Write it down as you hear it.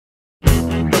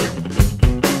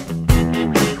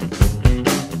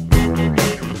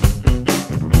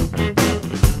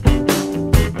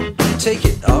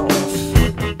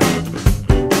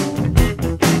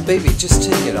Baby, just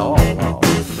take it all off.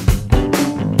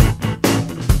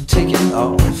 Take it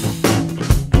off.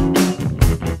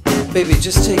 Baby,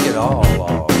 just take it all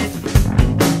off.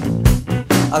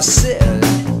 I said,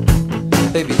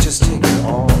 baby, just take it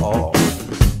all off.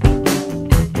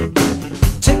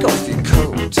 Take off your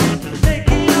coat. Take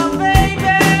it off, baby.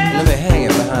 Let me hang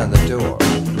it behind the door.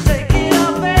 Take it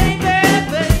off, baby,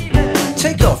 baby.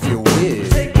 Take off your wig.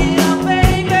 Take it off,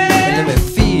 baby. And let me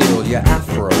feel your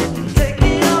afro. Take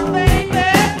it off, baby,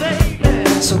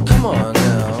 baby. So come on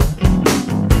now.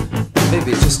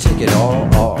 Baby, just take it all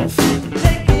off.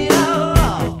 Take it all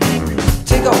off.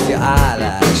 Take off your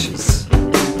eyelashes.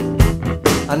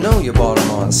 I know you bought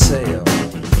them on sale.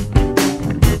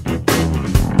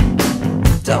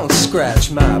 Don't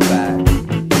scratch my back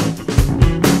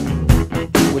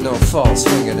with no false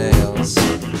fingernails.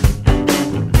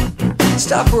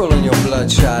 Stop rolling your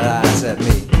bloodshot eyes at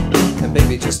me, and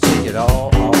baby, just take it all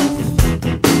off.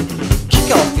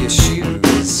 Kick off your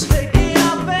shoes Take it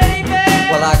off, baby.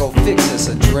 while I go fix us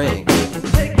a drink.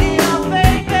 Take it off,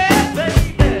 baby,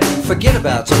 baby. Forget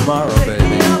about tomorrow, Take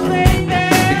it off, baby,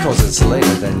 baby. because it's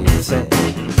later than you think.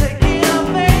 Take it off,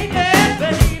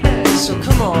 baby, baby. So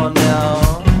come on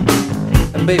now,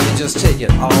 and baby, just take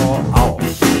it all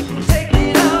off. Take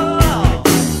it all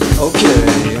off.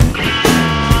 Okay.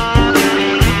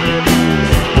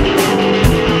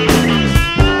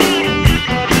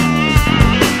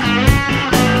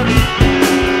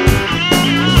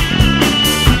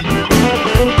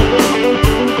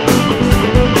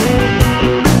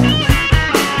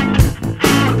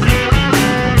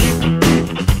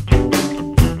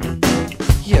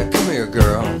 Yeah, come here,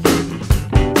 girl.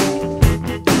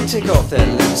 Take off that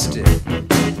lipstick,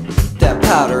 that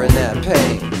powder and that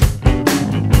paint.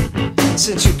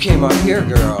 Since you came up here,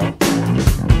 girl,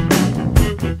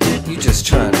 you just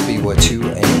trying to be what you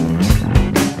ain't.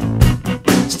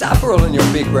 Stop rolling your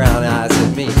big brown eyes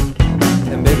at me,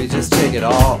 and baby, just take it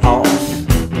all off.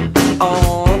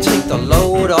 Oh, take the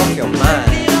load off your mind,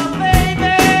 Take it off, baby.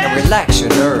 and relax your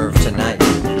nerve tonight.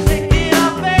 Take it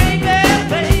off,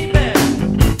 baby,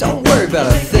 baby. Don't worry about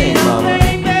a thing, mama,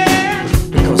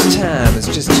 because time is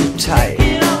just too tight.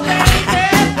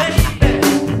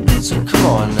 So come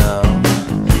on now,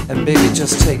 and baby,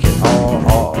 just take it all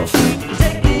off.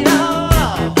 Take it all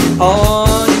off.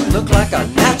 Oh, you look like a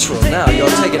natural now. You're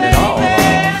taking it all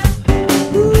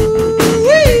off.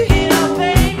 Ooh-wee. Take it off,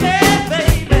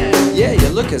 baby, baby. Yeah,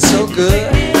 you're looking so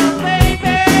good.